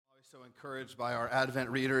So encouraged by our Advent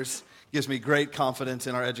readers. Gives me great confidence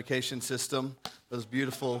in our education system. Those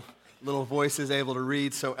beautiful little voices able to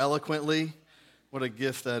read so eloquently. What a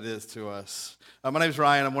gift that is to us. My name is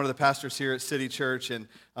Ryan. I'm one of the pastors here at City Church, and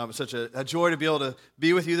it's such a joy to be able to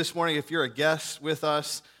be with you this morning. If you're a guest with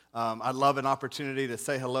us, I'd love an opportunity to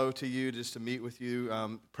say hello to you, just to meet with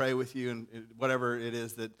you, pray with you, and whatever it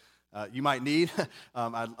is that you might need.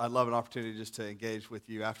 I'd love an opportunity just to engage with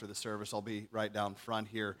you after the service. I'll be right down front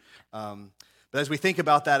here. But as we think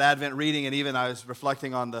about that Advent reading, and even I was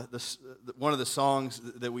reflecting on one of the songs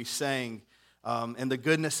that we sang, and the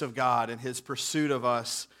goodness of God and His pursuit of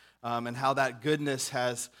us, and how that goodness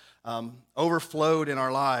has overflowed in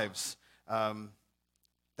our lives.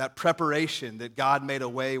 That preparation that God made a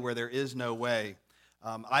way where there is no way.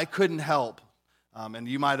 I couldn't help. And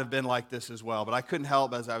you might have been like this as well. But I couldn't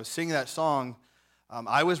help, as I was singing that song,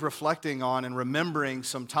 I was reflecting on and remembering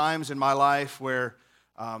some times in my life where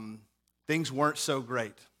things weren't so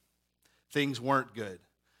great. Things weren't good.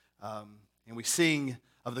 And we sing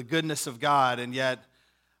of the goodness of God, and yet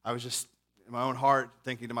I was just in my own heart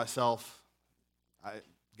thinking to myself,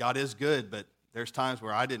 God is good, but there's times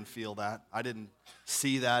where I didn't feel that. I didn't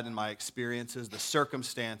see that in my experiences. The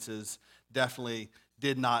circumstances definitely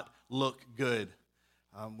did not look good.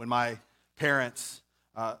 When my parents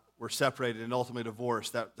were separated and ultimately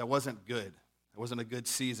divorced, that wasn't good. It wasn't a good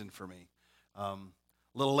season for me. A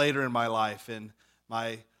little later in my life, in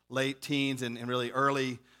my late teens and really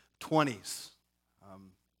early 20s,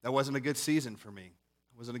 that wasn't a good season for me.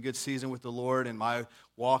 It wasn't a good season with the Lord and my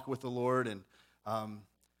walk with the Lord. And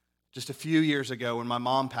just a few years ago when my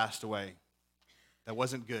mom passed away, that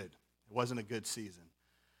wasn't good. It wasn't a good season.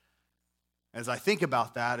 As I think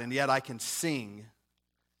about that, and yet I can sing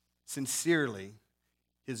sincerely,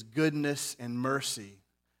 His goodness and mercy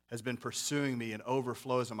has been pursuing me and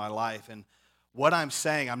overflows in my life. And what I'm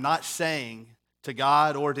saying, I'm not saying to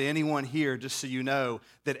God or to anyone here, just so you know,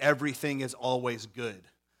 that everything is always good.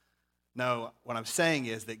 No, what I'm saying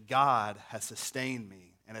is that God has sustained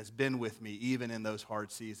me and has been with me even in those hard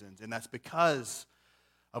seasons. And that's because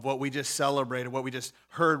of what we just celebrated, what we just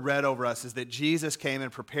heard read over us, is that Jesus came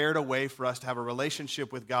and prepared a way for us to have a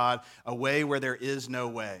relationship with God, a way where there is no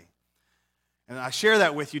way. And I share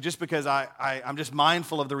that with you just because I'm just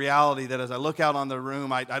mindful of the reality that as I look out on the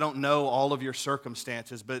room, I don't know all of your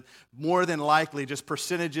circumstances, but more than likely, just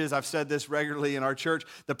percentages, I've said this regularly in our church,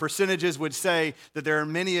 the percentages would say that there are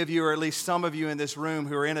many of you, or at least some of you in this room,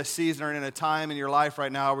 who are in a season or in a time in your life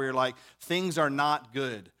right now where you're like, things are not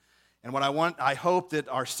good. And what I hope that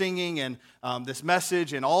our singing and this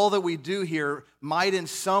message and all that we do here might in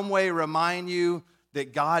some way remind you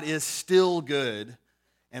that God is still good.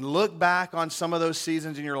 And look back on some of those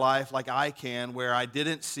seasons in your life like I can, where I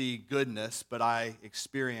didn't see goodness, but I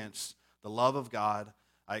experienced the love of God.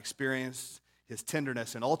 I experienced His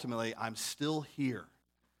tenderness, and ultimately I'm still here.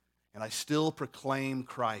 And I still proclaim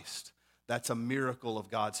Christ. That's a miracle of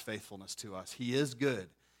God's faithfulness to us. He is good,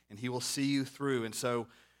 and He will see you through. And so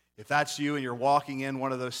if that's you and you're walking in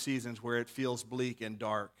one of those seasons where it feels bleak and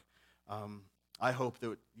dark, I hope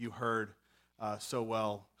that you heard so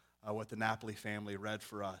well what the Napoli family read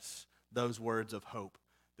for us, those words of hope,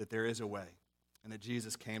 that there is a way, and that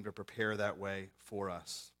Jesus came to prepare that way for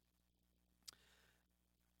us.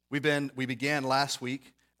 We began last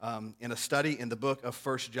week in a study in the book of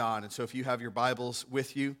 1 John, and so if you have your Bibles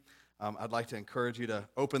with you, I'd like to encourage you to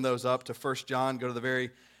open those up to 1 John. Go to the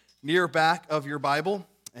very near back of your Bible,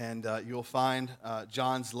 and you'll find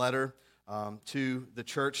John's letter to the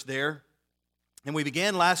church there. And we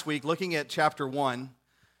began last week looking at chapter 1,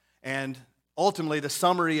 and ultimately the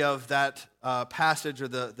summary of that passage, or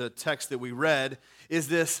the text that we read, is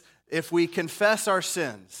this: if we confess our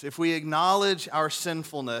sins, if we acknowledge our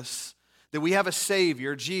sinfulness, that we have a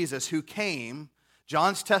Savior, Jesus, who came.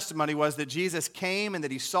 John's testimony was that Jesus came and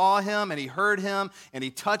that he saw Him and he heard Him and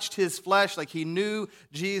he touched His flesh, like he knew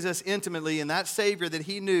Jesus intimately, and that Savior that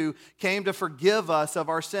he knew came to forgive us of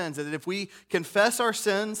our sins. And that if we confess our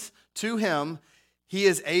sins to Him, He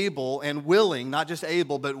is able and willing, not just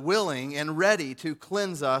able, but willing and ready to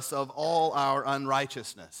cleanse us of all our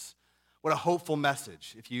unrighteousness. What a hopeful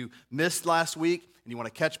message. If you missed last week and you want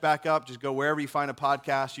to catch back up, just go wherever you find a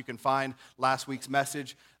podcast. You can find last week's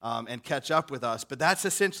message and catch up with us. But that's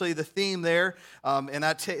essentially the theme there, and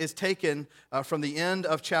that is taken from the end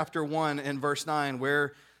of chapter 1 in verse 9,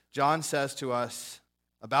 where John says to us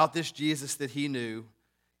about this Jesus that he knew: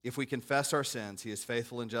 if we confess our sins, He is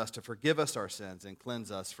faithful and just to forgive us our sins and cleanse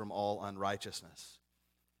us from all unrighteousness.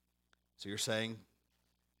 So you're saying,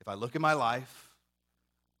 if I look at my life,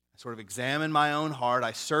 I sort of examine my own heart,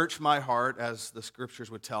 I search my heart, as the scriptures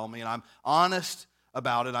would tell me, and I'm honest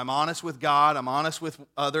about it. I'm honest with God. I'm honest with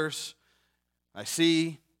others. I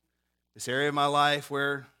see this area of my life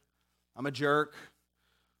where I'm a jerk,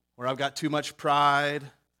 where I've got too much pride,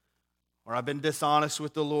 or I've been dishonest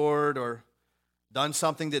with the Lord, or done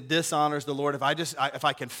something that dishonors the Lord. If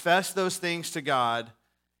I confess those things to God,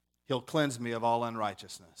 He'll cleanse me of all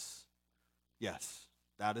unrighteousness. Yes,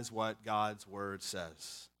 that is what God's word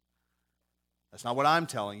says. That's not what I'm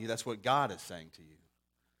telling you. That's what God is saying to you.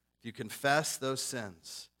 If you confess those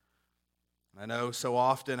sins. I know so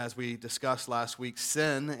often, as we discussed last week,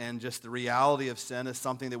 sin and just the reality of sin is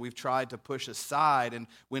something that we've tried to push aside. And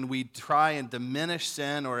when we try and diminish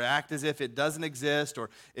sin or act as if it doesn't exist or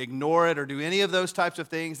ignore it or do any of those types of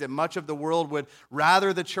things that much of the world would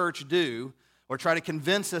rather the church do or try to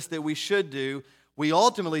convince us that we should do, we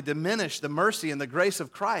ultimately diminish the mercy and the grace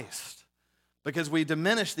of Christ because we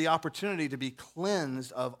diminish the opportunity to be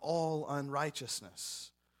cleansed of all unrighteousness.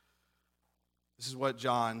 This is what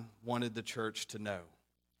John wanted the church to know,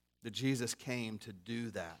 that Jesus came to do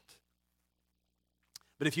that.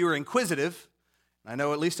 But if you are inquisitive, and I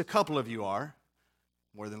know at least a couple of you are,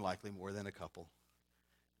 more than likely more than a couple,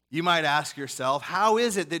 you might ask yourself, how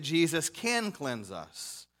is it that Jesus can cleanse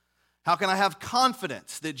us? How can I have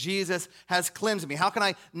confidence that Jesus has cleansed me? How can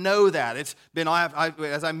I know that? It's been,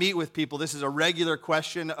 as I meet with people, this is a regular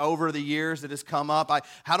question over the years that has come up.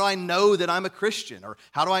 How do I know that I'm a Christian? Or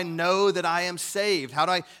how do I know that I am saved?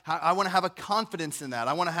 I want to have a confidence in that.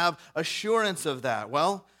 I want to have assurance of that.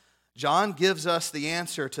 Well, John gives us the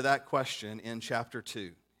answer to that question in chapter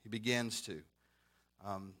 2. He begins to.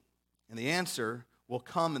 And the answer will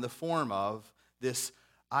come in the form of this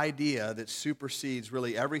idea that supersedes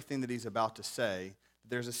really everything that he's about to say.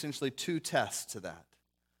 There's essentially two tests to that.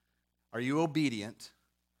 Are you obedient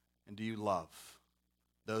and do you love?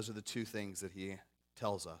 Those are the two things that he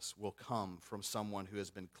tells us will come from someone who has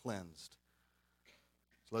been cleansed.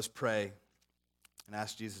 So let's pray and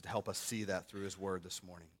ask Jesus to help us see that through his word this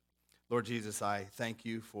morning. Lord Jesus, I thank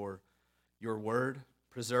you for your word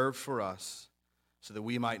preserved for us so that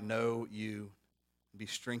we might know you, be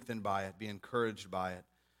strengthened by it, be encouraged by it,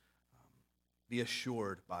 be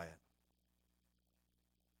assured by it.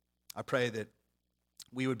 I pray that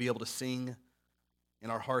we would be able to sing in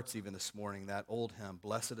our hearts even this morning that old hymn,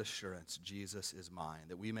 Blessed Assurance, Jesus is mine,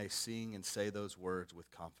 that we may sing and say those words with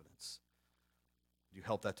confidence. Would you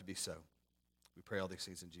help that to be so? We pray all these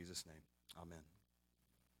things in Jesus' name. Amen.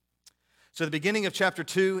 So the beginning of chapter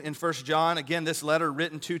 2 in 1 John, again, this letter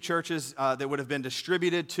written to churches that would have been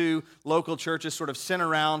distributed to local churches, sort of sent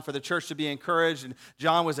around for the church to be encouraged. And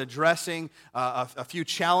John was addressing a few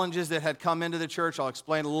challenges that had come into the church. I'll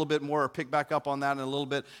explain a little bit more or pick back up on that in a little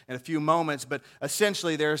bit in a few moments. But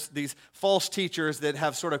essentially, there's these false teachers that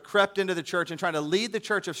have sort of crept into the church and trying to lead the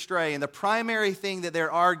church astray. And the primary thing that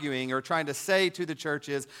they're arguing or trying to say to the church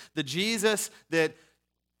is the Jesus that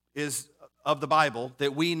is of the Bible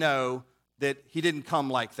that we know, that he didn't come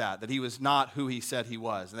like that he was not who he said he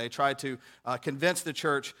was. And they tried to convince the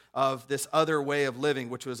church of this other way of living,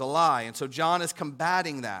 which was a lie. And so John is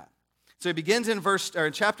combating that. So he begins in verse 1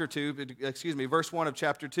 of chapter 2.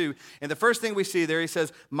 And the first thing we see there, he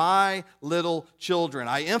says, my little children.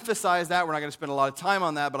 I emphasize that. We're not going to spend a lot of time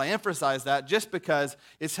on that, but I emphasize that just because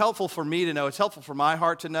it's helpful for me to know, it's helpful for my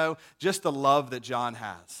heart to know just the love that John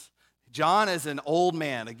has. John is an old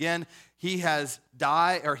man. Again, he has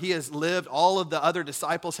died, or he has lived. All of the other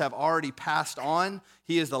disciples have already passed on.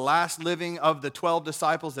 He is the last living of the 12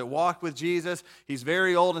 disciples that walked with Jesus. He's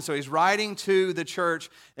very old, and so he's writing to the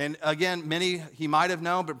church. And again, many he might have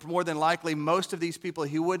known, but more than likely, most of these people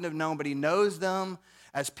he wouldn't have known, but he knows them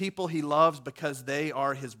as people he loves because they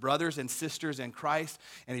are his brothers and sisters in Christ.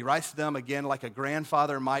 And he writes to them again like a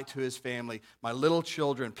grandfather might to his family. My little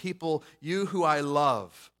children, people, you who I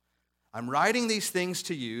love. I'm writing these things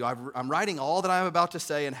to you. I'm writing all that I'm about to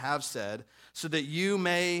say and have said so that you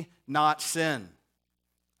may not sin.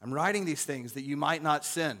 I'm writing these things that you might not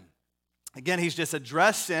sin. Again, he's just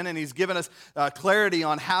addressed sin, and he's given us clarity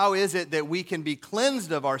on how is it that we can be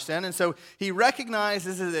cleansed of our sin. And so he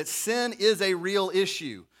recognizes that sin is a real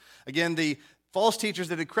issue. Again, the false teachers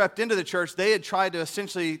that had crept into the church, they had tried to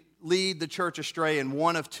essentially lead the church astray in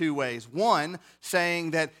one of two ways. One,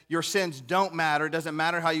 saying that your sins don't matter. It doesn't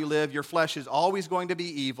matter how you live. Your flesh is always going to be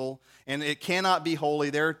evil, and it cannot be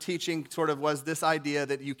holy. Their teaching sort of was this idea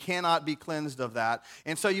that you cannot be cleansed of that.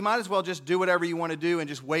 And so you might as well just do whatever you want to do and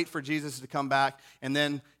just wait for Jesus to come back, and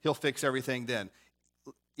then he'll fix everything then.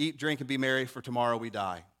 Eat, drink, and be merry, for tomorrow we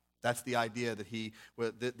die. That's the idea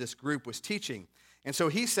that this group was teaching. And so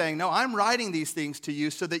he's saying, no, I'm writing these things to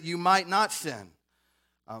you so that you might not sin.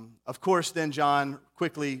 Of course, then John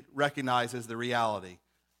quickly recognizes the reality.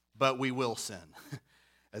 but we will sin.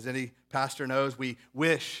 As any pastor knows,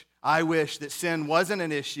 I wish that sin wasn't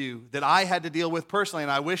an issue that I had to deal with personally,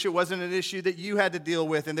 and I wish it wasn't an issue that you had to deal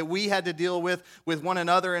with and that we had to deal with one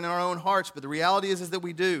another in our own hearts. But the reality is that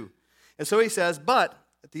we do. And so he says, but,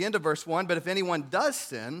 at the end of verse 1, but if anyone does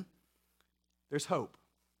sin, there's hope.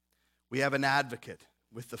 We have an advocate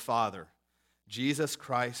with the Father, Jesus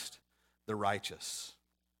Christ the righteous.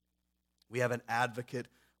 We have an advocate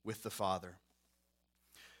with the Father.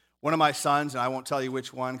 One of my sons, and I won't tell you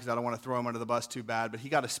which one because I don't want to throw him under the bus too bad, but he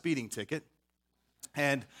got a speeding ticket.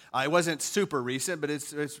 And it wasn't super recent, but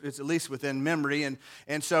it's at least within memory.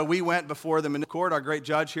 And so we went before the court, our great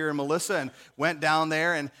judge here in Melissa, and went down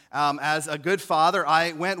there. And as a good father,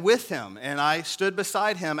 I went with him, and I stood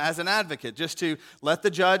beside him as an advocate, just to let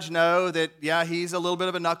the judge know that, yeah, he's a little bit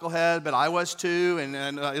of a knucklehead, but I was too,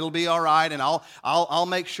 and it'll be all right. And I'll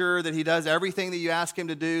make sure that he does everything that you ask him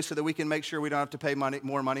to do so that we can make sure we don't have to pay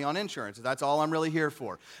more money on insurance. That's all I'm really here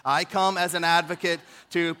for. I come as an advocate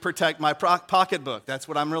to protect my pocketbook. That's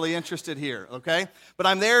what I'm really interested here, okay? But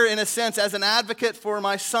I'm there, in a sense, as an advocate for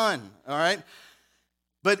my son, all right?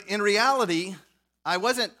 But in reality, I'm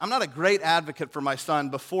not a great advocate for my son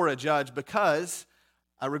before a judge because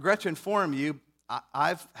I regret to inform you,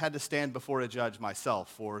 I've had to stand before a judge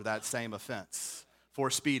myself for that same offense,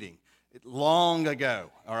 for speeding. Long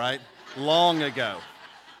ago, all right? Long ago.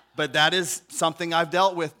 But that is something I've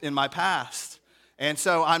dealt with in my past. And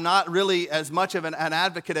so I'm not really as much of an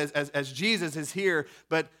advocate as Jesus is here,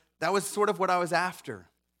 but that was sort of what I was after.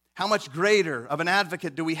 How much greater of an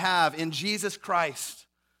advocate do we have in Jesus Christ,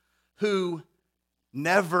 who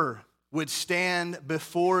never would stand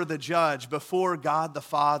before the judge, before God the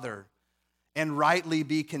Father, and rightly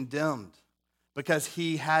be condemned because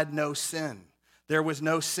he had no sin. There was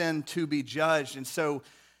no sin to be judged. And so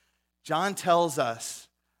John tells us,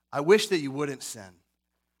 I wish that you wouldn't sin.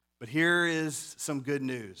 But here is some good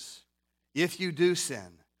news. If you do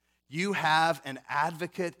sin, you have an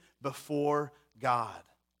advocate before God,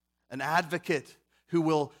 an advocate who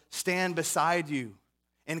will stand beside you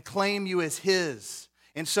and claim you as his.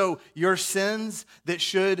 And so your sins that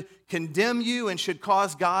should condemn you and should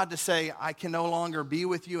cause God to say, I can no longer be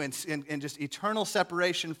with you and just eternal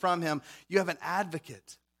separation from him, you have an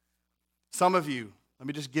advocate. Some of you, let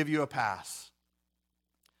me just give you a pass.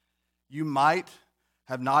 You might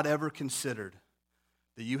have not ever considered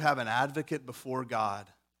that you have an advocate before God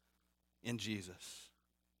in Jesus.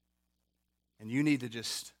 And you need to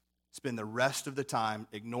just spend the rest of the time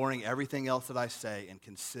ignoring everything else that I say and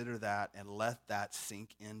consider that and let that sink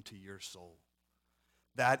into your soul.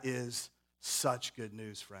 That is such good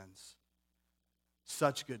news, friends.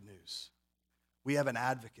 Such good news. We have an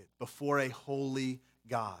advocate before a holy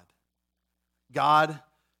God. God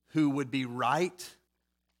who would be right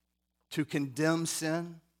to condemn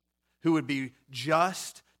sin, who would be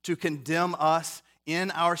just to condemn us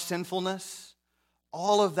in our sinfulness.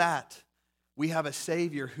 All of that, we have a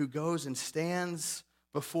Savior who goes and stands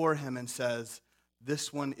before him and says,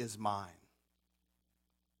 this one is mine.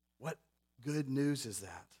 What good news is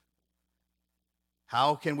that?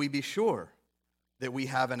 How can we be sure that we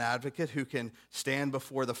have an advocate who can stand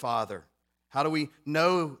before the Father? How do we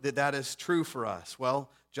know that that is true for us? Well,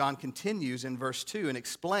 John continues in verse 2 and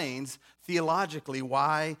explains theologically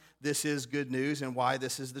why this is good news and why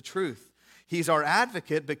this is the truth. He's our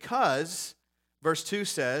advocate because, verse 2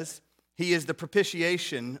 says, he is the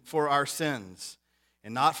propitiation for our sins,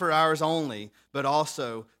 and not for ours only, but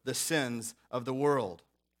also the sins of the world.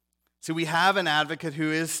 So we have an advocate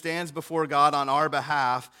who stands before God on our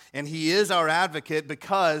behalf, and he is our advocate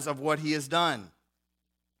because of what he has done.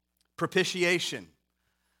 Propitiation.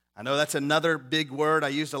 I know that's another big word. I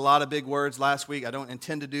used a lot of big words last week. I don't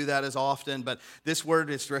intend to do that as often, but this word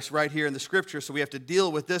is just right here in the scripture, so we have to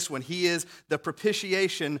deal with this one. He is the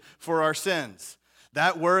propitiation for our sins.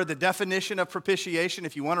 That word, the definition of propitiation,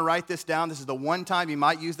 if you want to write this down, this is the one time you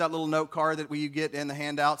might use that little note card that you get in the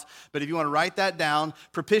handouts, but if you want to write that down,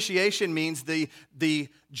 propitiation means the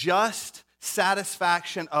just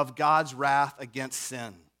satisfaction of God's wrath against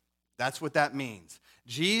sin. That's what that means.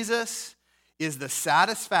 Jesus is the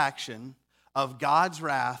satisfaction of God's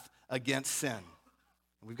wrath against sin.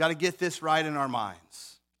 We've got to get this right in our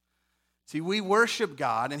minds. See, we worship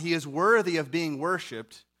God, and he is worthy of being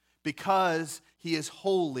worshiped because he is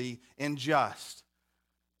holy and just.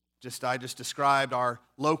 I just described our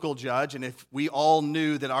local judge, and if we all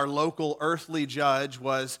knew that our local earthly judge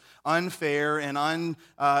was unfair and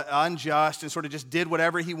unjust and sort of just did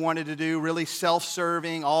whatever he wanted to do, really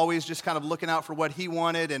self-serving, always just kind of looking out for what he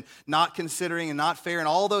wanted and not considering and not fair and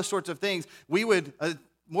all those sorts of things, we would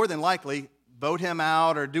more than likely vote him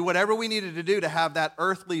out or do whatever we needed to do to have that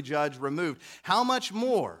earthly judge removed. How much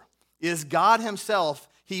more is God himself?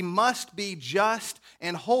 He must be just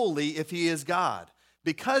and holy if he is God.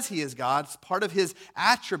 Because he is God, part of his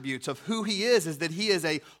attributes of who he is that he is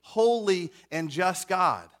a holy and just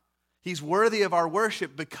God. He's worthy of our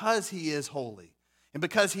worship because he is holy and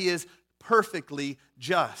because he is perfectly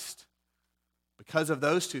just. Because of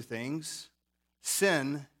those two things,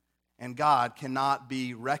 sin and God cannot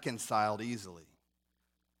be reconciled easily.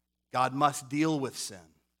 God must deal with sin.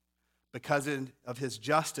 Because of his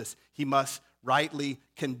justice, he must rightly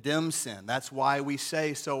condemn sin. That's why we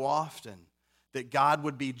say so often that God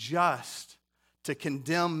would be just to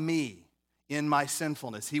condemn me in my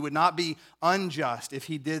sinfulness. He would not be unjust if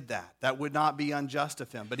he did that. That would not be unjust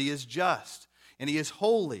of him. But he is just and he is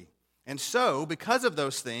holy. And so, because of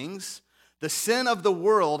those things, the sin of the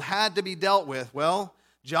world had to be dealt with. Well,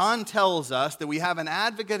 John tells us that we have an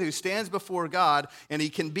advocate who stands before God, and he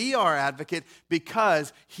can be our advocate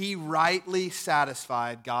because he rightly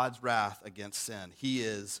satisfied God's wrath against sin. He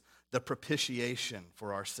is the propitiation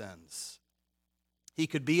for our sins. He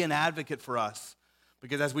could be an advocate for us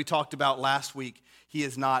because, as we talked about last week, he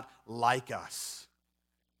is not like us.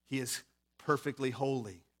 He is perfectly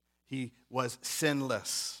holy. He was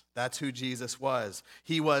sinless. That's who Jesus was.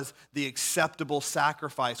 He was the acceptable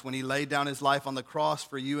sacrifice. When he laid down his life on the cross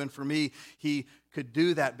for you and for me, he could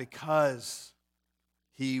do that because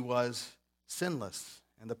he was sinless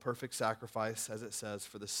and the perfect sacrifice, as it says,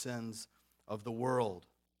 for the sins of the world.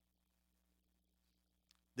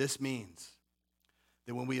 This means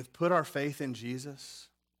that when we have put our faith in Jesus,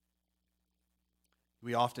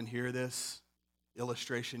 we often hear this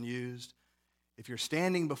illustration used. If you're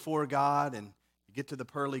standing before God and you get to the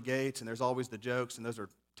pearly gates, and there's always the jokes, and those are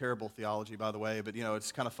terrible theology, by the way, but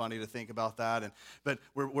it's kind of funny to think about that. But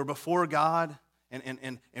we're before God,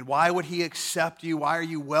 and why would he accept you? Why are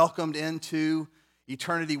you welcomed into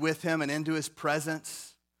eternity with him and into his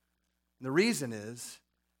presence? And the reason is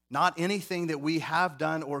not anything that we have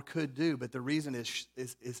done or could do, but the reason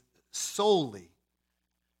is solely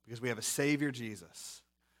because we have a Savior, Jesus,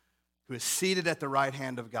 who is seated at the right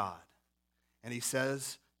hand of God. And he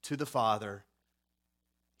says to the Father,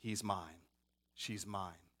 he's mine, she's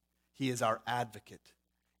mine. He is our advocate,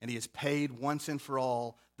 and he has paid once and for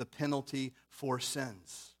all the penalty for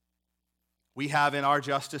sins. We have in our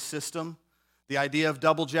justice system the idea of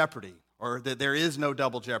double jeopardy, or that there is no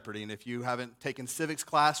double jeopardy. And if you haven't taken civics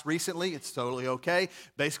class recently, it's totally okay.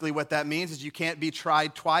 Basically what that means is you can't be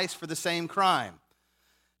tried twice for the same crime.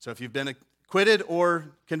 So if you've been acquitted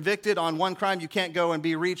or convicted on one crime, you can't go and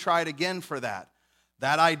be retried again for that.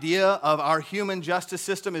 That idea of our human justice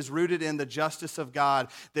system is rooted in the justice of God,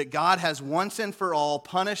 that God has once and for all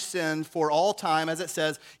punished sin for all time, as it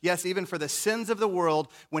says, yes, even for the sins of the world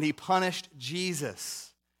when he punished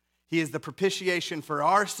Jesus. He is the propitiation for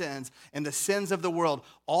our sins and the sins of the world.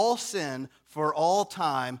 All sin for all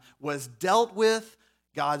time was dealt with.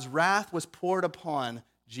 God's wrath was poured upon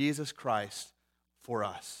Jesus Christ for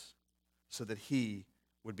us so that he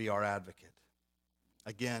would be our advocate.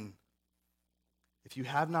 Again, if you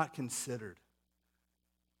have not considered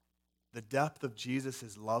the depth of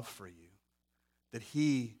Jesus' love for you, that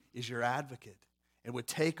he is your advocate and would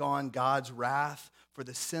take on God's wrath for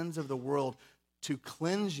the sins of the world to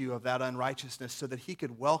cleanse you of that unrighteousness so that he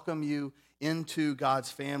could welcome you into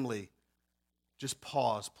God's family, just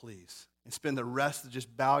pause, please, and spend the rest of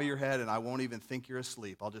just bow your head, and I won't even think you're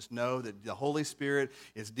asleep. I'll just know that the Holy Spirit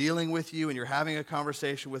is dealing with you and you're having a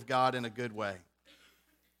conversation with God in a good way.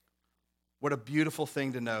 What a beautiful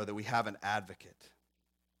thing to know that we have an advocate.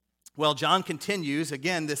 Well, John continues,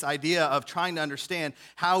 again, this idea of trying to understand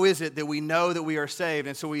how is it that we know that we are saved.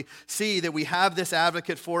 And so we see that we have this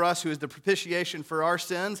advocate for us who is the propitiation for our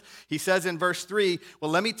sins. He says in verse 3, well,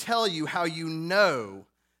 let me tell you how you know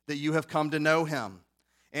that you have come to know him.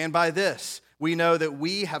 And by this, we know that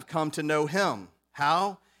we have come to know him.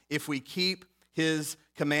 How? If we keep his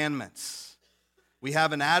commandments. We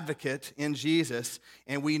have an advocate in Jesus,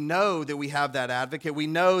 and we know that we have that advocate. We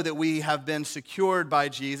know that we have been secured by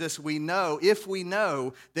Jesus. We know, if we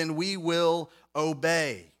know, then we will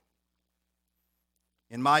obey.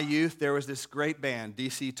 In my youth, there was this great band,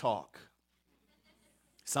 DC Talk.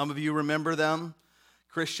 Some of you remember them,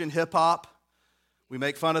 Christian hip hop. We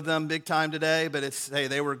make fun of them big time today, but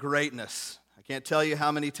they were greatness. I can't tell you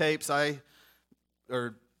how many tapes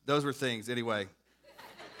those were things anyway.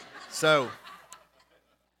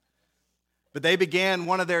 But they began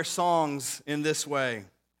one of their songs in this way.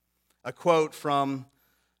 A quote from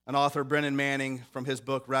an author, Brennan Manning, from his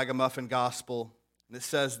book, Ragamuffin Gospel. And it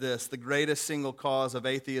says this: the greatest single cause of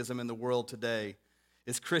atheism in the world today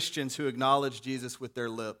is Christians who acknowledge Jesus with their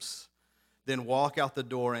lips, then walk out the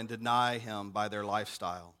door and deny him by their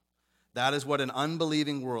lifestyle. That is what an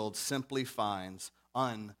unbelieving world simply finds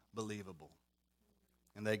unbelievable.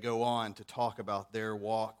 And they go on to talk about their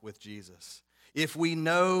walk with Jesus. If we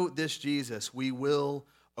know this Jesus, we will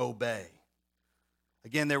obey.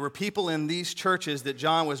 Again, there were people in these churches that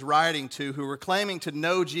John was writing to who were claiming to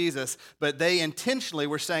know Jesus, but they intentionally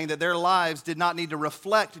were saying that their lives did not need to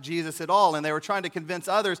reflect Jesus at all, and they were trying to convince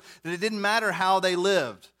others that it didn't matter how they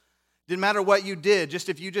lived. It didn't matter what you did. Just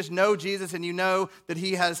if you just know Jesus and you know that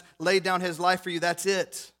he has laid down his life for you, that's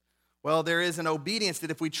it. Well, there is an obedience that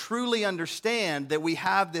if we truly understand that we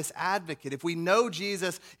have this advocate, if we know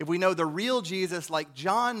Jesus, if we know the real Jesus like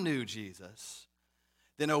John knew Jesus,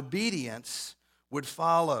 then obedience would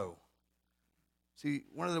follow. See,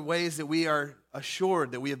 one of the ways that we are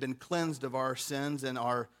assured that we have been cleansed of our sins and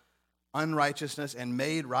our unrighteousness and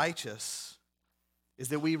made righteous is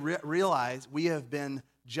that we realize we have been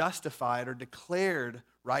justified or declared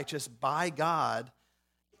righteous by God,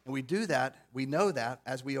 and we do that, we know that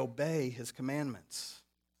as we obey his commandments.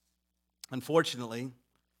 Unfortunately,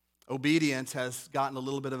 obedience has gotten a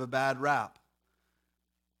little bit of a bad rap.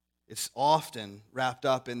 It's often wrapped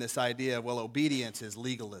up in this idea of, well, obedience is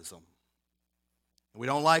legalism. We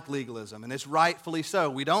don't like legalism, and it's rightfully so.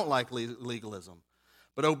 We don't like legalism.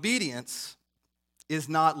 But obedience is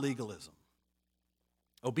not legalism.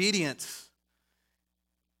 Obedience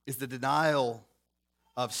is the denial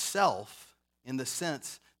of self in the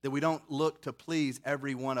sense that we don't look to please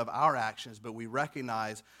every one of our actions, but we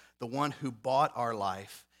recognize the one who bought our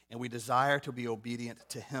life, and we desire to be obedient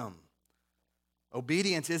to him.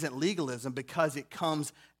 Obedience isn't legalism because it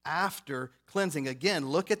comes after cleansing. Again,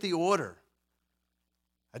 look at the order.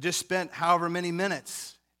 I just spent however many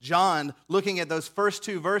minutes, John, looking at those first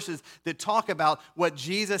two verses that talk about what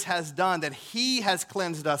Jesus has done, that he has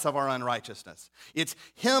cleansed us of our unrighteousness. It's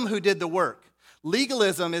him who did the work.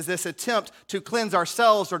 Legalism is this attempt to cleanse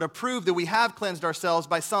ourselves or to prove that we have cleansed ourselves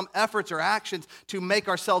by some efforts or actions to make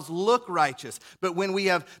ourselves look righteous. But when we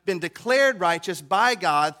have been declared righteous by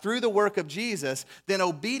God through the work of Jesus, then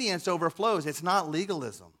obedience overflows. It's not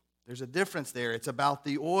legalism. There's a difference there. It's about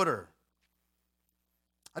the order.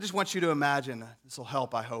 I just want you to imagine, this will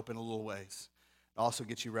help, I hope, in a little ways. It also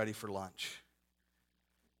gets you ready for lunch.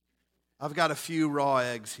 I've got a few raw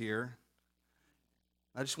eggs here.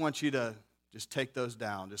 I just want you to just take those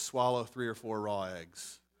down. Just swallow 3 or 4 raw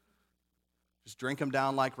eggs. Just drink them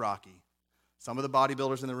down like Rocky. Some of the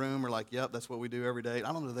bodybuilders in the room are like, yep, that's what we do every day.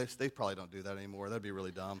 I don't know, they probably don't do that anymore. That'd be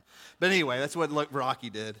really dumb. But anyway, that's what Rocky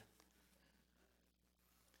did.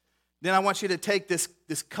 Then I want you to take this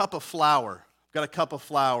cup of flour. I've got a cup of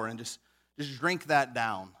flour, and just drink that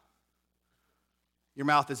down. Your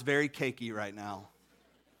mouth is very cakey right now.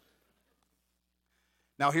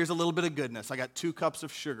 Now here's a little bit of goodness. I got 2 cups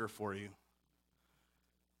of sugar for you.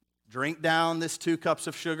 Drink down this 2 cups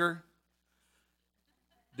of sugar.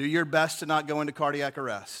 Do your best to not go into cardiac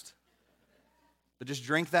arrest. But just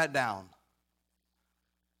drink that down.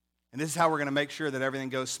 And this is how we're going to make sure that everything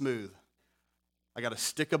goes smooth. I got a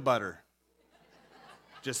stick of butter.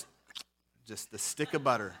 Just the stick of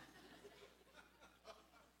butter.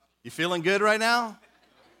 You feeling good right now?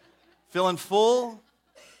 Feeling full?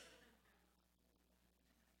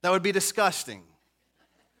 That would be disgusting.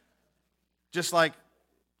 Just like,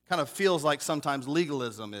 kind of feels like sometimes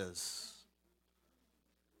legalism is.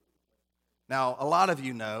 Now, a lot of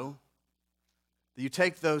you know that you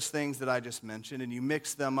take those things that I just mentioned and you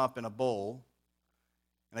mix them up in a bowl,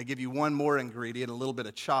 and I give you one more ingredient, a little bit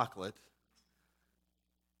of chocolate.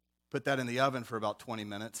 Put that in the oven for about 20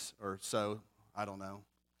 minutes or so, I don't know.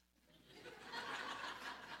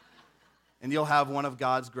 And you'll have one of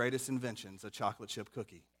God's greatest inventions, a chocolate chip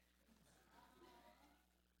cookie.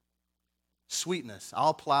 Sweetness.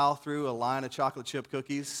 I'll plow through a line of chocolate chip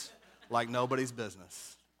cookies like nobody's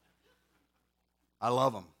business. I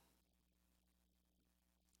love them.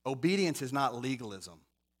 Obedience is not legalism.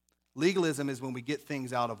 Legalism is when we get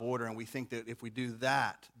things out of order and we think that if we do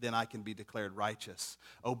that, then I can be declared righteous.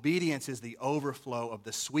 Obedience is the overflow of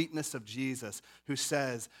the sweetness of Jesus, who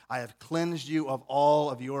says, I have cleansed you of all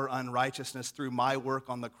of your unrighteousness through my work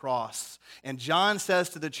on the cross. And John says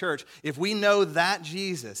to the church, if we know that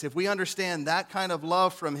Jesus, if we understand that kind of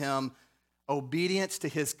love from him, obedience to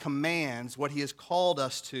his commands, what he has called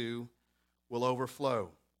us to, will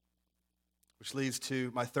overflow. Which leads to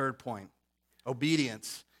my third point.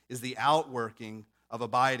 Obedience is the outworking of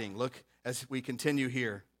abiding. Look as we continue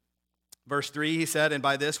here. Verse 3, he said, and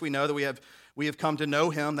by this we know that we have come to know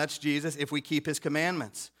him, that's Jesus, if we keep his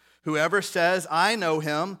commandments. Whoever says, I know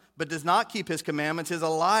him, but does not keep his commandments is a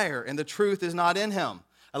liar, and the truth is not in him.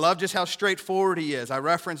 I love just how straightforward he is. I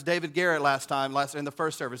referenced David Garrett last in the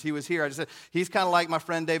first service. He was here. I just said, he's kind of like my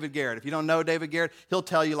friend David Garrett. If you don't know David Garrett, he'll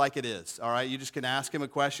tell you like it is, all right? You just can ask him a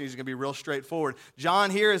question. He's going to be real straightforward.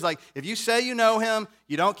 John here is like, if you say you know him,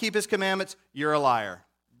 you don't keep his commandments, you're a liar.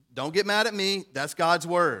 Don't get mad at me. That's God's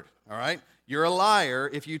word, all right? You're a liar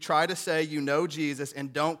if you try to say you know Jesus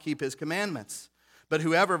and don't keep his commandments. But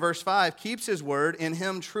whoever, verse 5, keeps his word, in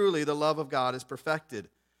him truly the love of God is perfected.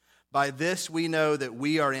 By this we know that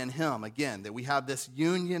we are in him. Again, that we have this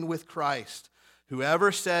union with Christ.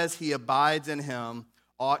 Whoever says he abides in him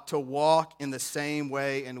ought to walk in the same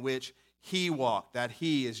way in which he walked. That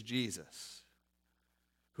he is Jesus.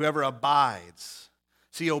 Whoever abides.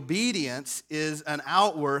 See, obedience is an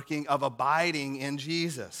outworking of abiding in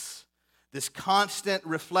Jesus. This constant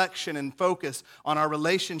reflection and focus on our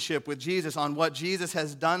relationship with Jesus, on what Jesus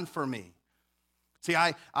has done for me. See,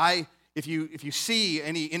 if you see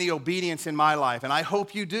any obedience in my life, and I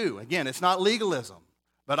hope you do, again, it's not legalism,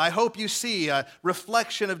 but I hope you see a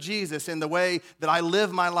reflection of Jesus in the way that I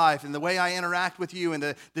live my life, in the way I interact with you, and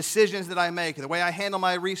the decisions that I make, the way I handle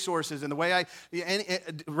my resources, and the way I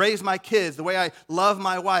raise my kids, the way I love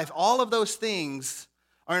my wife. All of those things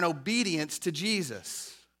are in obedience to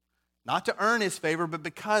Jesus. Not to earn his favor, but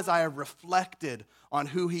because I have reflected on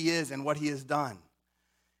who he is and what he has done.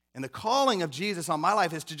 And the calling of Jesus on my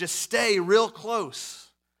life is to just stay real close.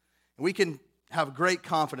 And we can have great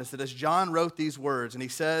confidence that as John wrote these words, and he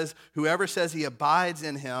says, whoever says he abides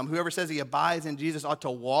in him, whoever says he abides in Jesus ought to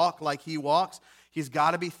walk like he walks, he's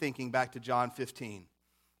got to be thinking back to John 15,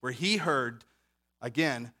 where he heard,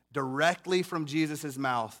 again, directly from Jesus'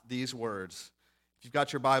 mouth these words. If you've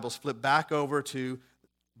got your Bibles, flip back over to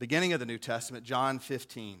beginning of the New Testament, John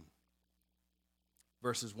 15,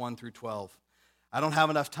 verses 1 through 12. I don't have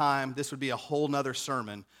enough time. This would be a whole nother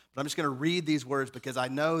sermon, but I'm just going to read these words because I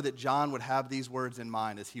know that John would have these words in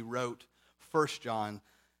mind as he wrote 1 John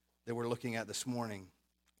that we're looking at this morning.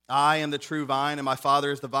 I am the true vine, and my Father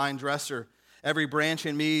is the vine dresser. Every branch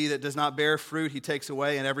in me that does not bear fruit, he takes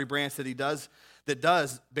away, and every branch that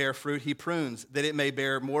does bear fruit, he prunes, that it may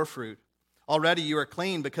bear more fruit. Already you are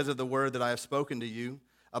clean because of the word that I have spoken to you.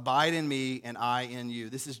 Abide in me, and I in you.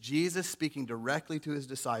 This is Jesus speaking directly to his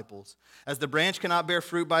disciples. As the branch cannot bear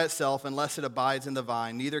fruit by itself unless it abides in the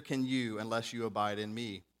vine, neither can you unless you abide in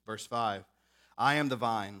me. Verse 5, I am the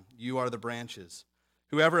vine, you are the branches.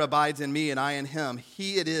 Whoever abides in me and I in him,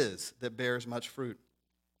 he it is that bears much fruit.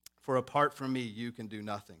 For apart from me, you can do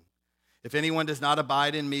nothing. If anyone does not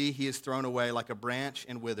abide in me, he is thrown away like a branch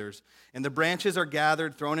and withers. And the branches are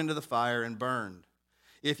gathered, thrown into the fire, and burned.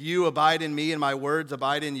 If you abide in me and my words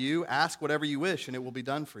abide in you, ask whatever you wish, and it will be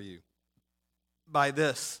done for you. By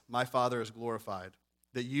this my Father is glorified,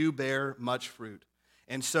 that you bear much fruit,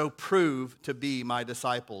 and so prove to be my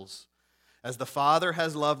disciples. As the Father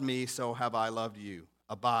has loved me, so have I loved you.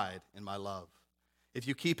 Abide in my love. If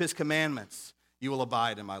you keep his commandments, you will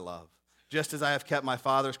abide in my love, just as I have kept my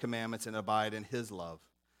Father's commandments and abide in his love.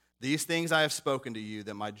 These things I have spoken to you,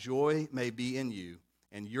 that my joy may be in you,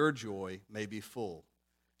 and your joy may be full.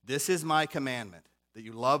 This is my commandment, that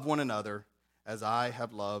you love one another as I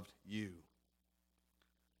have loved you.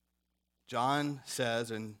 John says,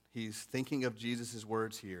 and he's thinking of Jesus'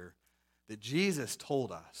 words here, that Jesus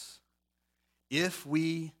told us, if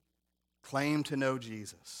we claim to know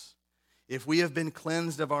Jesus, if we have been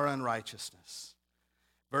cleansed of our unrighteousness,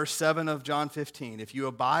 verse 7 of John 15, if you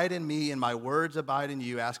abide in me and my words abide in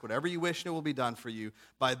you, ask whatever you wish and it will be done for you.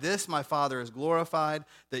 By this my Father is glorified,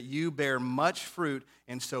 that you bear much fruit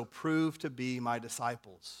and so prove to be my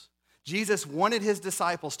disciples. Jesus wanted his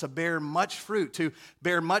disciples to bear much fruit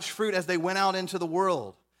as they went out into the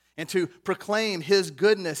world and to proclaim his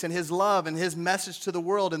goodness and his love and his message to the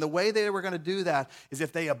world. And the way they were going to do that is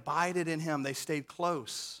if they abided in him, they stayed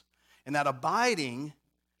close. And that abiding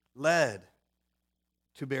led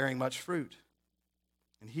to bearing much fruit.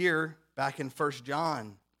 And here, back in 1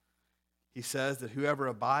 John, he says that whoever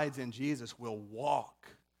abides in Jesus will walk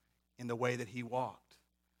in the way that he walked,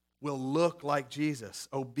 will look like Jesus.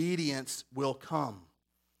 Obedience will come.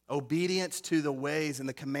 Obedience to the ways and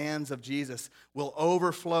the commands of Jesus will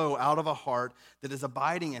overflow out of a heart that is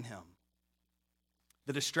abiding in him.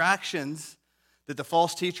 The distractions that the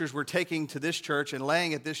false teachers were taking to this church and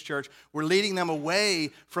laying at this church were leading them away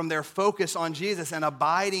from their focus on Jesus and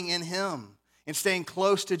abiding in him and staying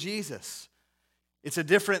close to Jesus. It's a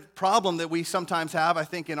different problem that we sometimes have, I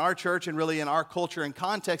think, in our church and really in our culture and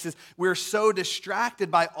context is we're so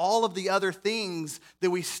distracted by all of the other things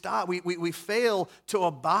that we fail to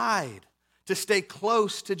abide, to stay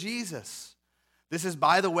close to Jesus. This is,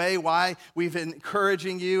 by the way, why we've been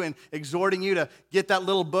encouraging you and exhorting you to get that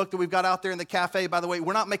little book that we've got out there in the cafe. By the way,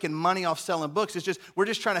 we're not making money off selling books. We're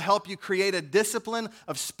just trying to help you create a discipline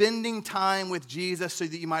of spending time with Jesus so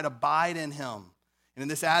that you might abide in him. And in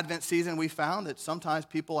this Advent season, we found that sometimes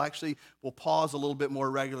people actually will pause a little bit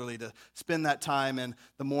more regularly to spend that time in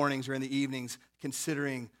the mornings or in the evenings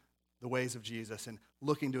considering the ways of Jesus and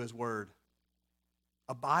looking to his word.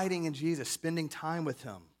 Abiding in Jesus, spending time with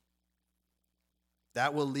him.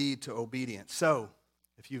 That will lead to obedience. So,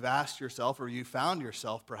 if you've asked yourself, or you found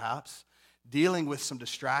yourself perhaps, dealing with some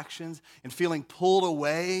distractions and feeling pulled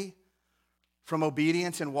away from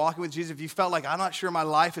obedience and walking with Jesus, if you felt like, I'm not sure my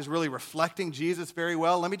life is really reflecting Jesus very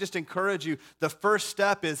well, let me just encourage you. The first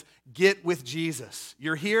step is get with Jesus.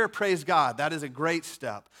 You're here, praise God. That is a great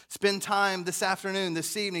step. Spend time this afternoon,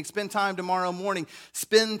 this evening. Spend time tomorrow morning.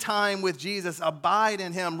 Spend time with Jesus. Abide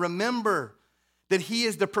in him. Remember that he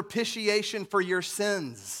is the propitiation for your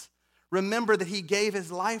sins. Remember that he gave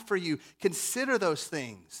his life for you. Consider those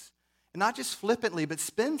things. And not just flippantly, but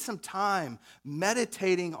spend some time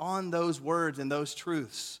meditating on those words and those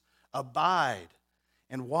truths. Abide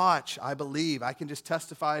and watch, I believe. I can just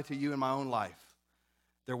testify to you in my own life.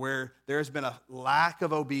 Where there's been a lack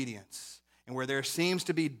of obedience and where there seems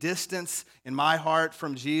to be distance in my heart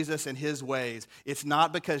from Jesus and his ways, it's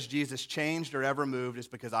not because Jesus changed or ever moved. It's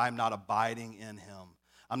because I'm not abiding in him.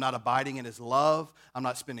 I'm not abiding in his love. I'm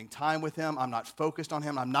not spending time with him. I'm not focused on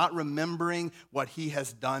him. I'm not remembering what he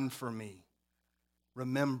has done for me.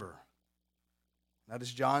 Remember. That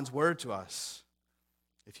is John's word to us.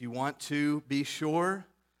 If you want to be sure,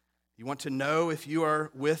 you want to know if you are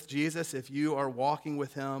with Jesus, if you are walking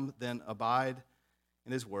with him, then abide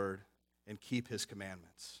in his word and keep his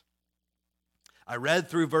commandments. I read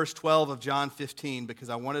through verse 12 of John 15 because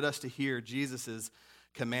I wanted us to hear Jesus'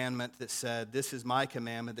 commandment that said, this is my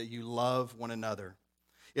commandment, that you love one another.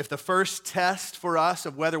 If the first test for us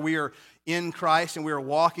of whether we are in Christ and we are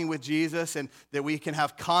walking with Jesus and that we can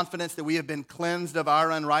have confidence that we have been cleansed of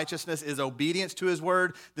our unrighteousness is obedience to his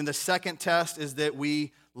word, then the second test is that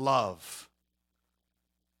we love.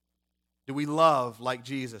 Do we love like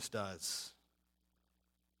Jesus does?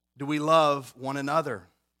 Do we love one another?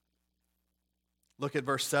 Look at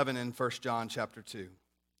verse 7 in 1 John chapter 2.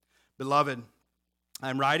 Beloved, I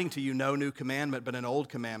am writing to you no new commandment, but an old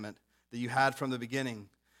commandment that you had from the beginning.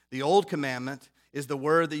 The old commandment is the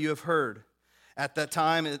word that you have heard. At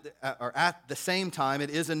the same time, it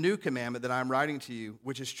is a new commandment that I am writing to you,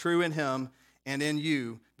 which is true in him and in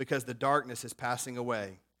you, because the darkness is passing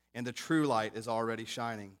away, and the true light is already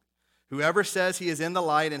shining. Whoever says he is in the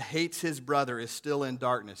light and hates his brother is still in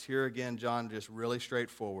darkness. Here again, John just really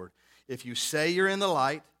straightforward. If you say you're in the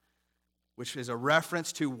light, which is a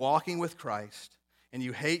reference to walking with Christ, and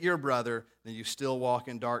you hate your brother, then you still walk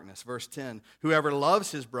in darkness. Verse 10, whoever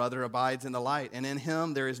loves his brother abides in the light, and in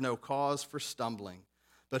him there is no cause for stumbling.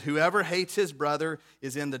 But whoever hates his brother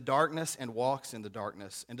is in the darkness and walks in the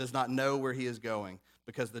darkness and does not know where he is going,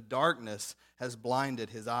 because the darkness has blinded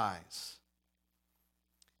his eyes.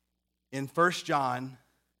 In 1 John,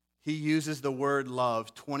 he uses the word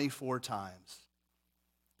love 24 times.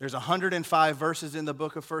 There's 105 verses in the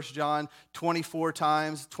book of 1 John, 24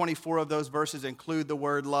 times. 24 of those verses include the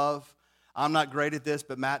word love. I'm not great at this,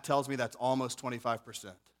 but Matt tells me that's almost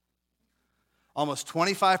 25%. Almost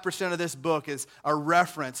 25% of this book is a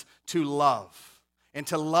reference to love and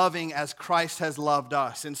to loving as Christ has loved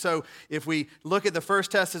us. And so if we look at the first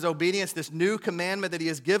test as obedience, this new commandment that he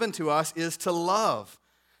has given to us is to love.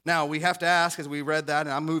 Now, we have to ask, as we read that,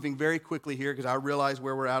 and I'm moving very quickly here because I realize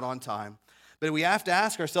where we're at on time. But we have to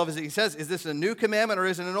ask ourselves, as he says, is this a new commandment or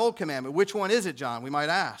is it an old commandment? Which one is it, John? We might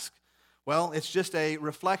ask. Well, it's just a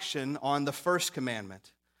reflection on the first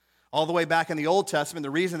commandment. All the way back in the Old Testament,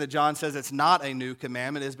 the reason that John says it's not a new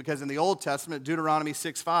commandment is because in the Old Testament, Deuteronomy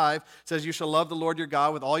 6:5 says, you shall love the Lord your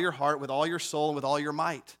God with all your heart, with all your soul, and with all your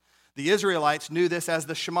might. The Israelites knew this as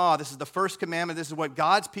the Shema. This is the first commandment. This is what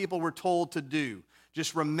God's people were told to do.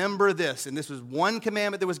 Just remember this. And this was one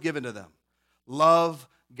commandment that was given to them. Love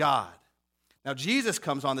God. Now, Jesus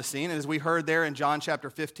comes on the scene, and as we heard there in John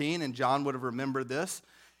chapter 15, and John would have remembered this,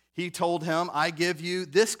 he told him, I give you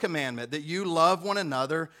this commandment, that you love one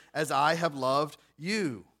another as I have loved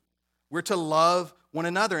you. We're to love one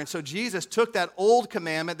another. And so Jesus took that old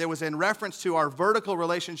commandment that was in reference to our vertical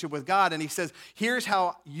relationship with God, and he says, here's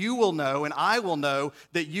how you will know, and I will know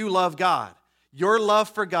that you love God. Your love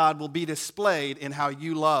for God will be displayed in how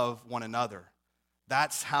you love one another.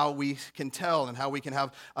 That's how we can tell and how we can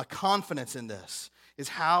have a confidence in this, is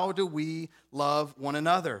how do we love one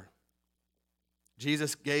another?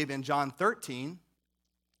 Jesus gave in John 13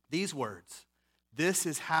 these words, This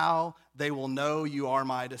is how they will know you are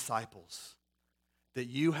my disciples, that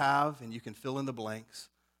you have, and you can fill in the blanks,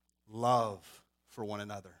 love for one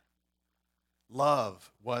another.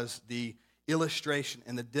 Love was the illustration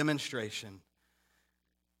and the demonstration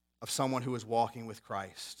of someone who is walking with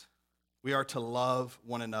Christ. We are to love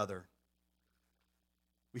one another.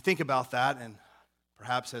 We think about that, and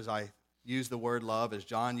perhaps as I use the word love, as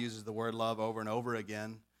John uses the word love over and over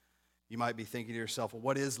again, you might be thinking to yourself, well,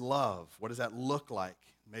 what is love? What does that look like?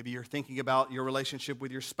 Maybe you're thinking about your relationship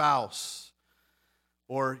with your spouse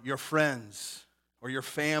or your friends or your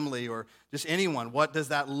family or just anyone. What does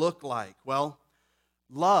that look like? Well,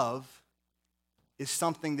 love is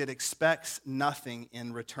something that expects nothing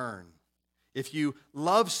in return. If you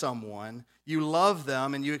love someone, you love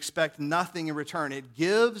them and you expect nothing in return. It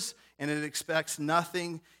gives and it expects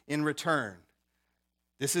nothing in return.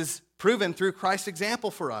 This is proven through Christ's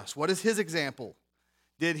example for us. What is his example?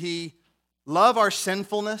 Did he love our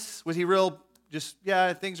sinfulness? Was he real, just,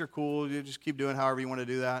 yeah, things are cool, you just keep doing however you want to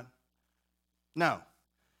do that? No.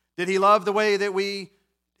 Did he love the way that we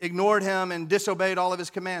ignored him and disobeyed all of his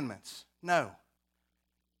commandments? No.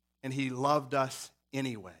 And he loved us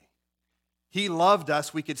anyway. He loved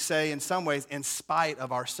us, we could say in some ways, in spite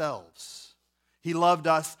of ourselves. He loved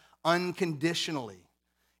us unconditionally.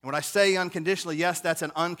 And when I say unconditionally, yes, that's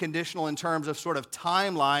an unconditional in terms of sort of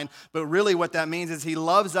timeline, but really what that means is he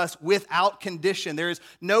loves us without condition. There is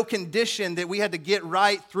no condition that we had to get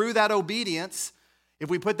right through that obedience. If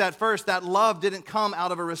we put that first, that love didn't come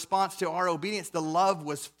out of a response to our obedience. The love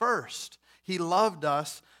was first. He loved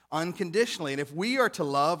us unconditionally. And if we are to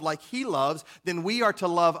love like he loves, then we are to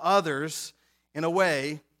love others in a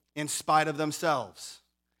way in spite of themselves,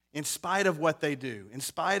 in spite of what they do, in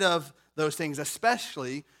spite of those things,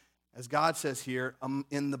 especially, as God says here,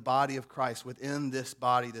 in the body of Christ, within this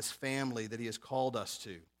body, this family that he has called us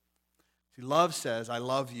to. See, love says, I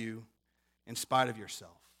love you in spite of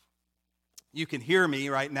yourself. You can hear me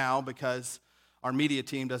right now because our media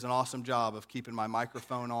team does an awesome job of keeping my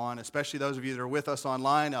microphone on, especially those of you that are with us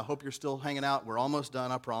online. I hope you're still hanging out. We're almost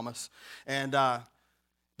done, I promise. And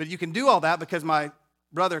but you can do all that because my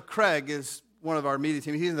brother Craig is one of our media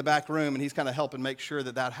team. He's in the back room, and he's kind of helping make sure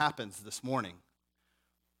that that happens this morning.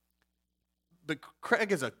 But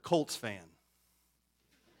Craig is a Colts fan.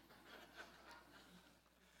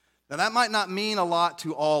 Now, that might not mean a lot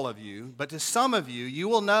to all of you, but to some of you, you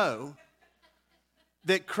will know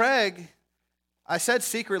that Craig, I said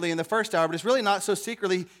secretly in the first hour, but it's really not so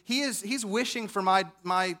secretly. He's wishing for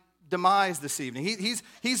my demise this evening.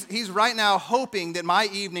 He's right now hoping that my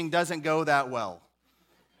evening doesn't go that well.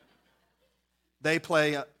 They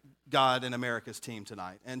play God and America's team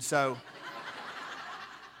tonight. And so,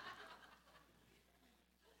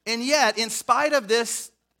 and yet, in spite of this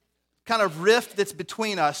kind of rift that's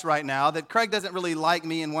between us right now, that Craig doesn't really like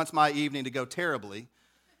me and wants my evening to go terribly,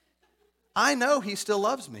 I know he still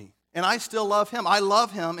loves me, and I still love him. I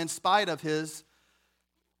love him in spite of his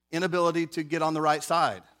inability to get on the right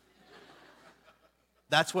side.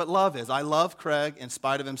 That's what love is. I love Craig in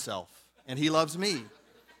spite of himself, and he loves me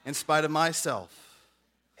in spite of myself.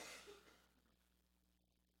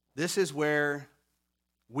 This is where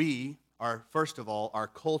first of all, our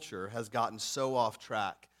culture has gotten so off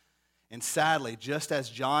track. And sadly, just as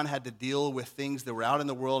John had to deal with things that were out in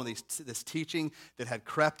the world and this teaching that had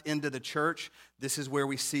crept into the church, this is where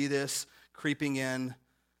we see this creeping in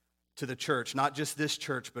to the church. Not just this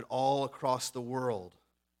church, but all across the world.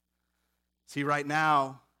 See, right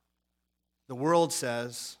now, the world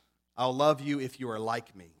says, I'll love you if you are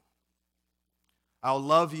like me. I'll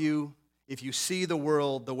love you if you see the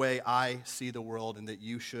world the way I see the world and that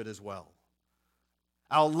you should as well.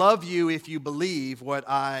 I'll love you if you believe what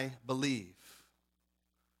I believe.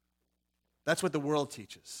 That's what the world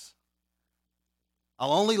teaches.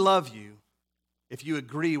 I'll only love you if you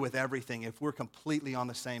agree with everything, if we're completely on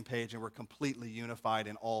the same page and we're completely unified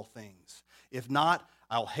in all things. If not,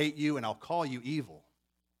 I'll hate you and I'll call you evil.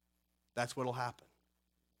 That's what'll happen.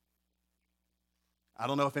 I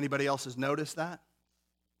don't know if anybody else has noticed that.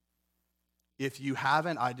 If you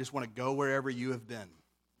haven't, I just want to go wherever you have been.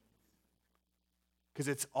 Because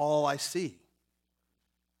it's all I see.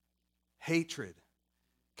 Hatred,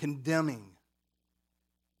 condemning,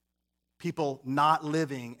 people not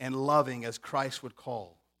living and loving as Christ would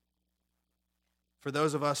call. For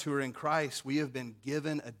those of us who are in Christ, we have been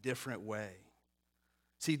given a different way.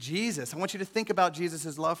 See, Jesus, I want you to think about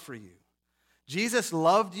Jesus' love for you. Jesus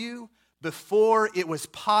loved you before it was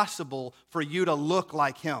possible for you to look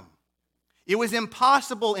like him. It was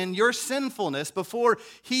impossible in your sinfulness before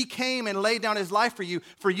he came and laid down his life for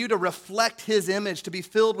you to reflect his image, to be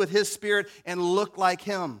filled with his spirit and look like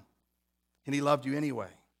him. and he loved you anyway.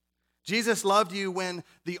 Jesus loved you when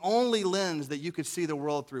the only lens that you could see the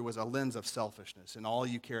world through was a lens of selfishness, and all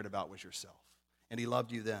you cared about was yourself. And he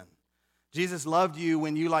loved you then. Jesus loved you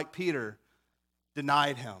when you, like Peter,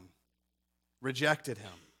 denied him, rejected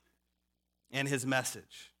him and his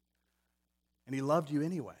message. And he loved you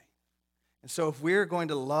anyway. And so if we're going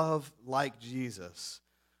to love like Jesus,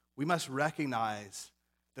 we must recognize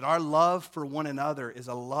that our love for one another is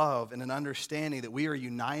a love and an understanding that we are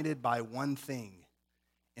united by one thing,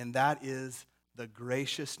 and that is the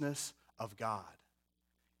graciousness of God.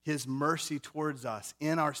 His mercy towards us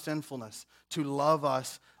in our sinfulness to love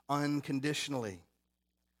us unconditionally.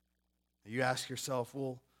 You ask yourself,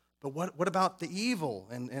 well, but what about the evil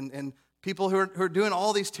and people who are doing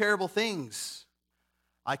all these terrible things?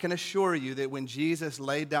 I can assure you that when Jesus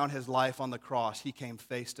laid down his life on the cross, he came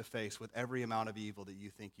face to face with every amount of evil that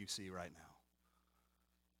you think you see right now.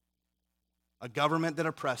 A government that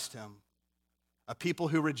oppressed him, a people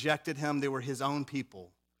who rejected him, they were his own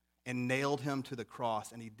people, and nailed him to the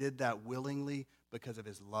cross. And he did that willingly because of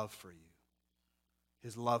his love for you,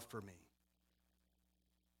 his love for me.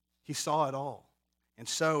 He saw it all. And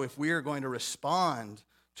so if we are going to respond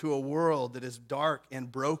to a world that is dark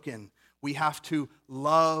and broken, we have to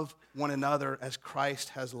love one another as Christ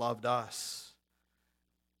has loved us.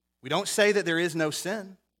 We don't say that there is no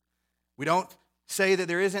sin. We don't say that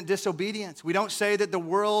there isn't disobedience. We don't say that the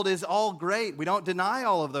world is all great. We don't deny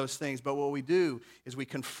all of those things. But what we do is we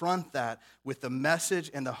confront that with the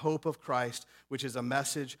message and the hope of Christ, which is a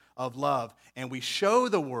message of love. And we show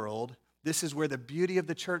the world, this is where the beauty of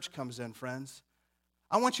the church comes in, friends.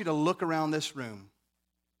 I want you to look around this room.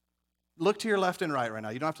 Look to your left and right now.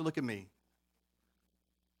 You don't have to look at me.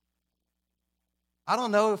 I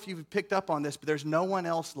don't know if you've picked up on this, but there's no one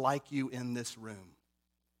else like you in this room.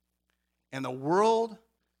 And the world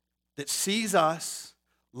that sees us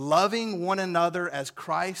loving one another as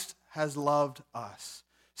Christ has loved us,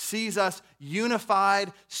 sees us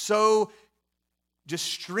unified, so just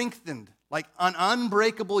strengthened, like an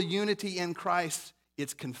unbreakable unity in Christ,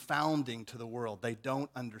 it's confounding to the world. They don't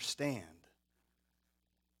understand.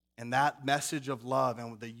 And that message of love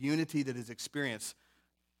and the unity that is experienced,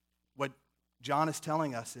 what John is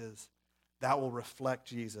telling us is that will reflect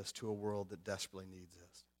Jesus to a world that desperately needs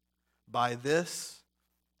us. By this,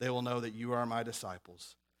 they will know that you are my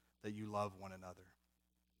disciples, that you love one another.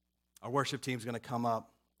 Our worship team is going to come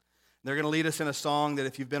up. They're going to lead us in a song that,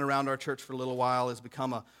 if you've been around our church for a little while, has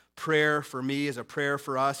become a prayer for me, is a prayer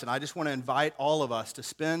for us. And I just want to invite all of us to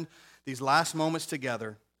spend these last moments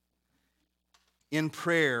together in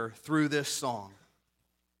prayer through this song.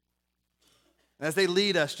 And as they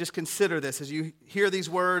lead us, just consider this. As you hear these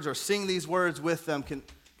words or sing these words with them,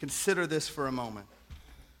 consider this for a moment.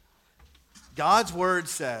 God's word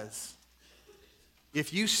says,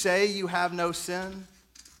 if you say you have no sin,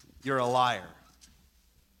 you're a liar.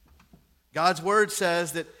 God's word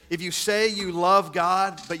says that if you say you love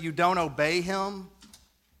God but you don't obey him,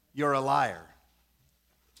 you're a liar.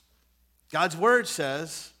 God's word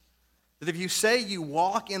says that if you say you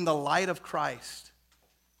walk in the light of Christ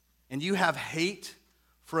and you have hate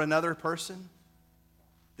for another person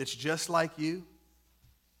that's just like you,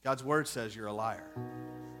 God's word says you're a liar.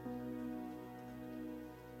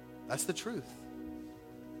 That's the truth.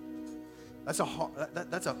 That's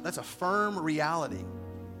a firm reality.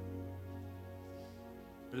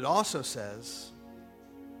 But it also says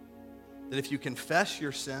that if you confess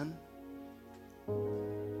your sin,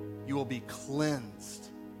 you will be cleansed.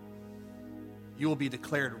 You will be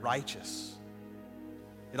declared righteous.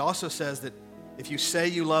 It also says that if you say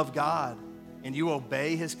you love God and you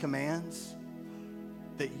obey his commands,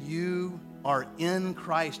 that you are in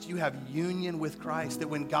Christ. You have union with Christ. That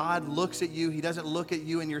when God looks at you, he doesn't look at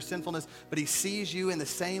you in your sinfulness, but he sees you in the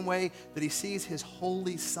same way that he sees his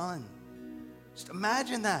holy Son. Just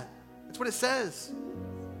imagine that. That's what it says.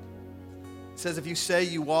 It says if you say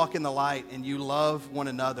you walk in the light and you love one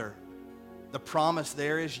another, the promise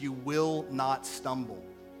there is you will not stumble.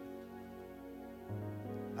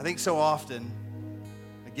 I think so often,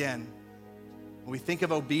 again, when we think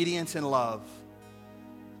of obedience and love,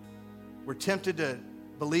 we're tempted to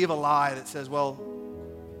believe a lie that says, well,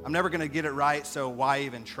 I'm never going to get it right, so why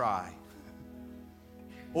even try?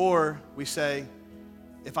 Or we say,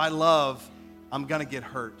 if I love, I'm going to get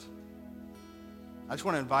hurt. I just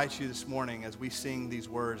want to invite you this morning as we sing these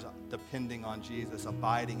words, depending on Jesus,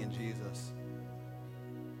 abiding in Jesus.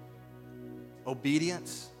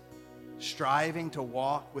 Obedience, striving to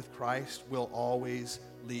walk with Christ will always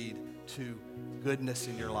lead to goodness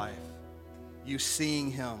in your life. You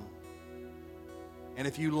seeing him. And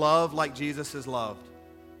if you love like Jesus is loved,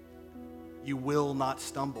 You will not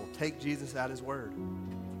stumble. Take Jesus at his word.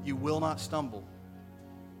 You will not stumble.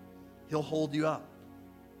 He'll hold you up.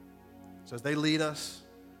 So as they lead us,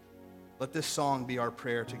 let this song be our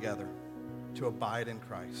prayer together to abide in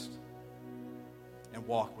Christ and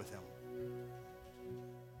walk with him.